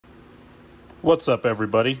What's up,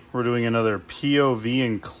 everybody? We're doing another POV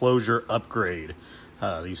enclosure upgrade.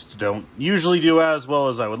 These don't usually do as well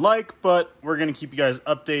as I would like, but we're going to keep you guys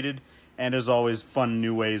updated, and as always, fun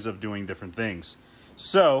new ways of doing different things.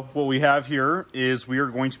 So, what we have here is we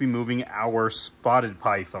are going to be moving our spotted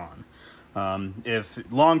python. If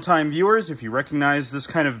longtime viewers, if you recognize this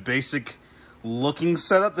kind of basic looking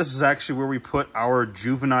setup, this is actually where we put our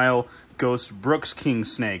juvenile ghost Brooks King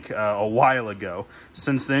snake a while ago.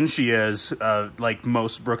 Since then, she has, like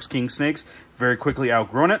most Brooks King snakes, very quickly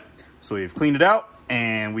outgrown it. So we've cleaned it out,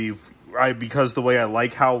 and because the way I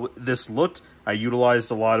like how this looked, I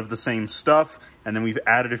utilized a lot of the same stuff, and then we've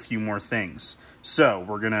added a few more things. So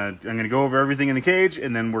I'm gonna go over everything in the cage,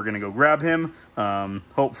 and then we're gonna go grab him,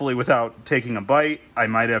 hopefully without taking a bite. I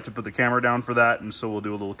might have to put the camera down for that, and so we'll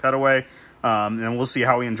do a little cutaway, and we'll see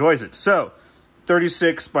how he enjoys it. So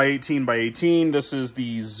 36 by 18 by 18. This is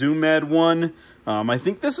the Zoomed one. I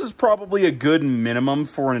think this is probably a good minimum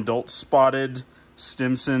for an adult spotted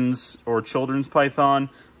Stimson's or children's python.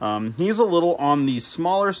 He's a little on the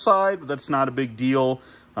smaller side, but that's not a big deal.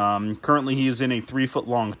 Currently, he's in a 3-foot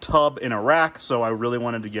long tub in a rack, so I really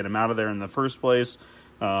wanted to get him out of there in the first place.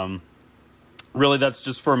 Really, that's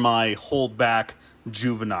just for my holdback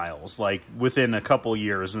juveniles, like within a couple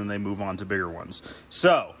years, and then they move on to bigger ones.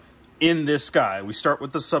 So in this guy, we start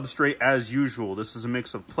with the substrate as usual. This is a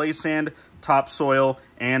mix of play sand, topsoil,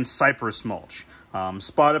 and cypress mulch.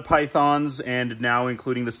 Spotted pythons, and now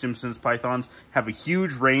including the Stimson's pythons, have a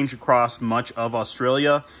huge range across much of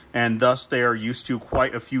Australia, and thus they are used to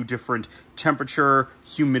quite a few different temperature,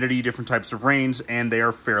 humidity, different types of rains, and they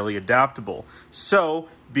are fairly adaptable. So,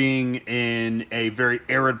 being in a very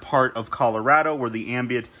arid part of Colorado where the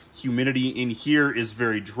ambient humidity in here is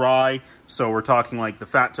very dry, so we're talking like the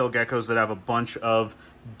fat-tail geckos that have a bunch of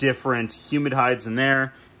different humid hides in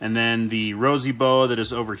there, and then the rosy boa that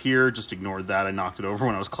is over here, just ignored that. I knocked it over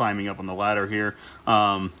when I was climbing up on the ladder here.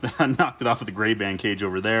 I knocked it off of the gray band cage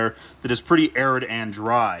over there. That is pretty arid and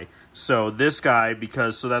dry. So this guy,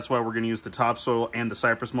 so that's why we're going to use the topsoil and the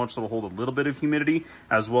cypress mulch, so we'll hold a little bit of humidity,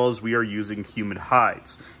 as well as we are using humid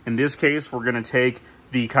hides. In this case, we're going to take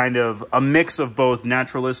the kind of a mix of both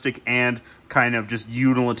naturalistic and kind of just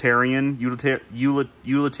utilitarian.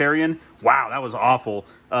 Wow, that was awful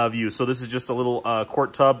of you. So this is just a little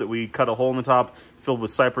quart tub that we cut a hole in the top, filled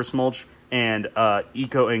with cypress mulch and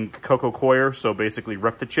eco and cocoa coir, so basically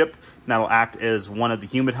Reptichip, and that'll act as one of the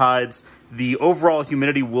humid hides. The overall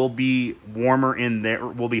humidity will be warmer in there,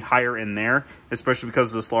 will be higher in there, especially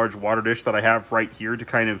because of this large water dish that I have right here to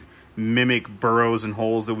kind of mimic burrows and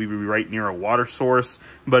holes that we would be right near a water source,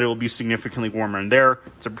 but it will be significantly warmer in there.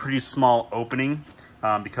 It's a pretty small opening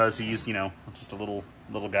because he's, you know, just a little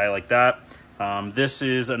guy like that. This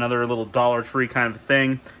is another little Dollar Tree kind of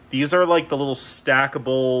thing. These are like the little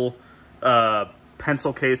stackable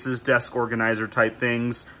pencil cases, desk organizer type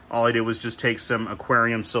things. All I did was just take some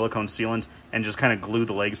aquarium silicone sealant and just kind of glue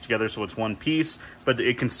the legs together so it's one piece, but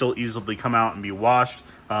it can still easily come out and be washed.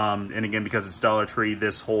 And again, because it's Dollar Tree,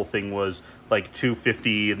 this whole thing was like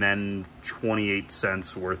 $2.50 and then 28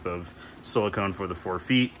 cents worth of silicone for the 4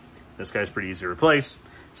 feet. This guy's pretty easy to replace.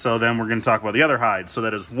 So then we're going to talk about the other hides. So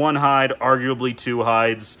that is one hide, arguably two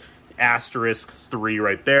hides, asterisk 3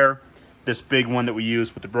 right there. This big one that we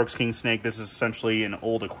use with the Brooks King snake, this is essentially an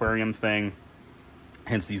old aquarium thing,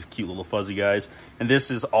 hence these cute little fuzzy guys. And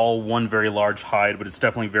this is all one very large hide, but it's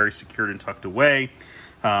definitely very secured and tucked away.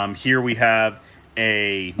 Here we have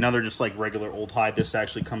another just like regular old hide. This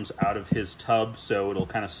actually comes out of his tub, so it'll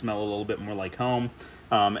kind of smell a little bit more like home.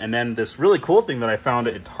 And then this really cool thing that I found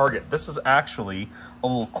at Target, this is actually a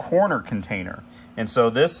little corner container. And so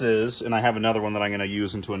this is, and I have another one that I'm going to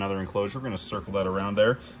use into another enclosure. We're going to circle that around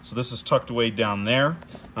there. So this is tucked away down there.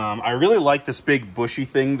 I really like this big bushy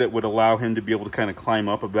thing that would allow him to be able to kind of climb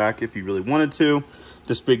up a back if he really wanted to.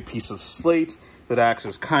 This big piece of slate that acts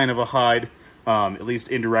as kind of a hide, at least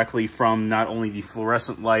indirectly, from not only the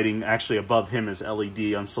fluorescent lighting, actually above him is LED.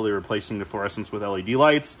 I'm slowly replacing the fluorescence with LED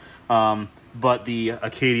lights. But the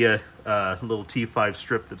Acadia little T5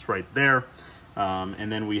 strip that's right there.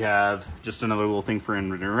 And then we have just another little thing for him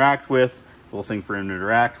to interact with,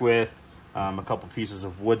 a couple pieces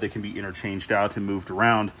of wood that can be interchanged out and moved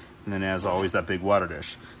around, and then as always that big water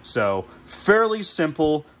dish. So fairly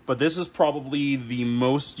simple, but this is probably the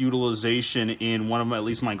most utilization in one of my, at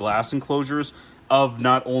least my glass enclosures, of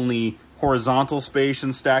not only horizontal space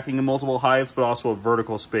and stacking in multiple heights, but also a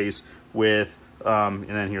vertical space with, and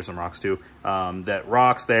then here's some rocks too, that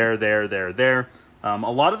rocks there, A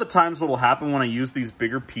lot of the times what will happen when I use these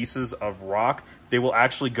bigger pieces of rock, they will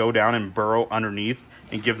actually go down and burrow underneath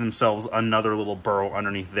and give themselves another little burrow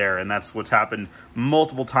underneath there. And that's what's happened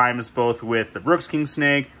multiple times, both with the Brooks King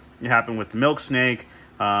snake, it happened with the milk snake,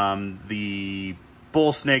 the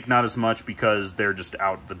bull snake, not as much because they're just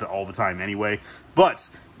out all the time anyway. But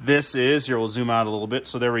this is, here we'll zoom out a little bit.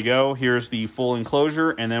 So there we go. Here's the full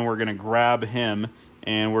enclosure, and then we're going to grab him.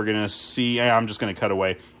 And we're going to see, I'm just going to cut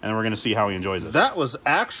away, and we're going to see how he enjoys it. That was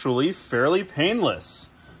actually fairly painless.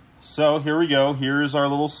 So here we go. Here's our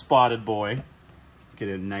little spotted boy. Get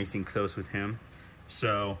it nice and close with him.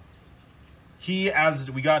 So we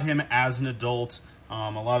got him as an adult. A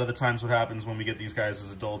lot of the times what happens when we get these guys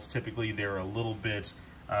as adults, typically they're a little bit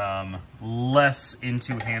less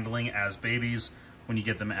into handling as babies. When you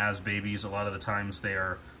get them as babies, a lot of the times they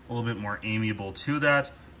are a little bit more amiable to that.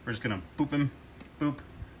 We're just going to boop him. Boop,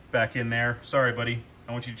 back in there. Sorry, buddy.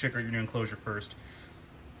 I want you to check out your new enclosure first.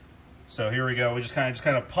 So here we go. We just kind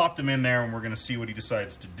of popped him in there, and we're going to see what he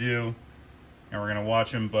decides to do. And we're going to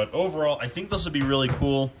watch him. But overall, I think this would be really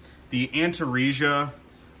cool. The Antaresia,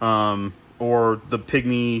 or the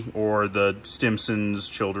pygmy, or the Stimson's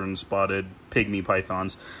children spotted pygmy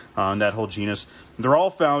pythons, that whole genus. They're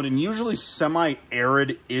all found in usually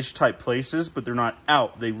semi-arid-ish type places, but they're not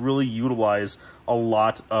out. They really utilize a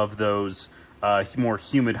lot of those more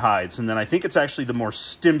humid hides. And then I think it's actually the more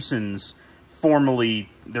Stimsons, formerly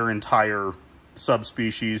their entire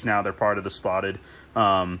subspecies, now they're part of the spotted.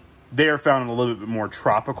 They are found in a little bit more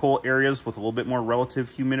tropical areas with a little bit more relative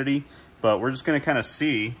humidity, but we're just going to kind of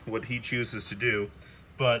see what he chooses to do.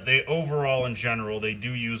 But they overall, in general, they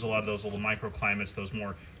do use a lot of those little microclimates, those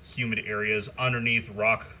more humid areas underneath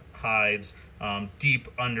rock hides, deep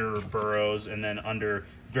under burrows, and then under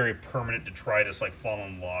very permanent detritus like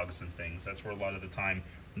fallen logs and things. That's where a lot of the time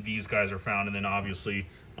these guys are found. And then obviously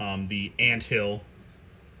the anthill,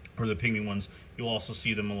 or the pygmy ones, you'll also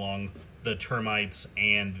see them along the termites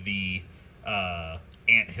and the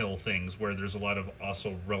anthill things, where there's a lot of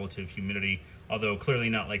also relative humidity, although clearly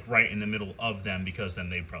not like right in the middle of them, because then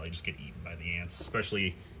they'd probably just get eaten by the ants,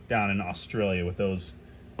 especially down in Australia with those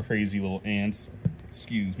crazy little ants.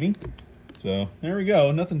 Excuse me. So there we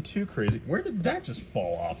go, nothing too crazy. Where did that just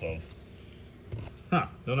fall off of? Huh,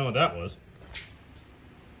 don't know what that was.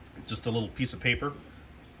 Just a little piece of paper.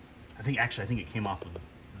 I think it came off of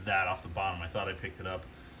that off the bottom. I thought I picked it up.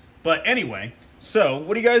 But anyway, so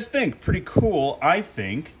what do you guys think? Pretty cool, I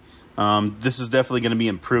think. This is definitely going to be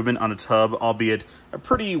improvement on a tub, albeit a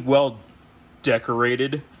pretty well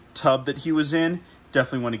decorated tub that he was in.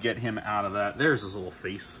 Definitely want to get him out of that. There's his little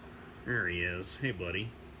face. There he is. Hey, buddy.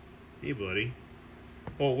 Hey, buddy.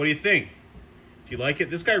 Oh, what do you think? Do you like it?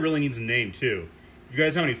 This guy really needs a name, too. If you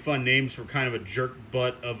guys have any fun names for kind of a jerk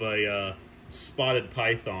butt of a spotted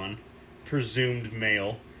python, presumed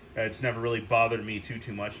male, it's never really bothered me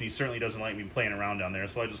too much, and he certainly doesn't like me playing around down there,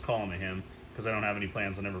 so I just call him a him, because I don't have any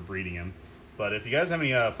plans on ever breeding him. But if you guys have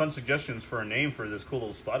any fun suggestions for a name for this cool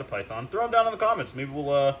little spotted python, throw them down in the comments. Maybe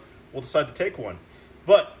we'll decide to take one.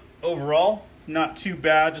 But overall, not too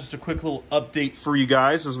bad. Just a quick little update for you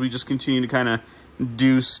guys as we just continue to kind of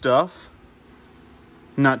do stuff.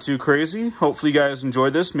 Not too crazy. Hopefully you guys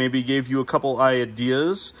enjoyed this. Maybe gave you a couple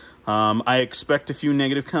ideas. I expect a few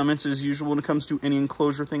negative comments as usual when it comes to any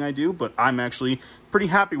enclosure thing I do, but I'm actually pretty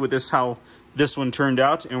happy with this, how this one turned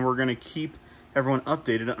out, and we're going to keep everyone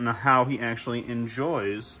updated on how he actually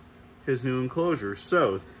enjoys his new enclosure.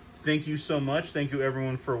 So thank you so much. Thank you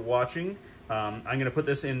everyone for watching. I'm going to put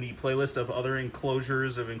this in the playlist of other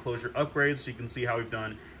enclosures of enclosure upgrades, so you can see how we've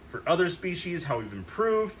done for other species, how we've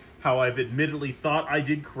improved, how I've admittedly thought I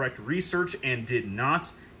did correct research and did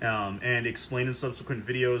not, and explain in subsequent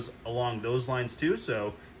videos along those lines too,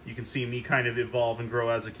 so you can see me kind of evolve and grow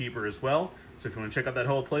as a keeper as well. So if you want to check out that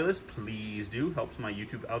whole playlist, please do. Helps my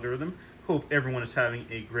YouTube algorithm. Hope everyone is having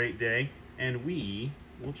a great day, and we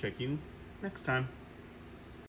will check you next time.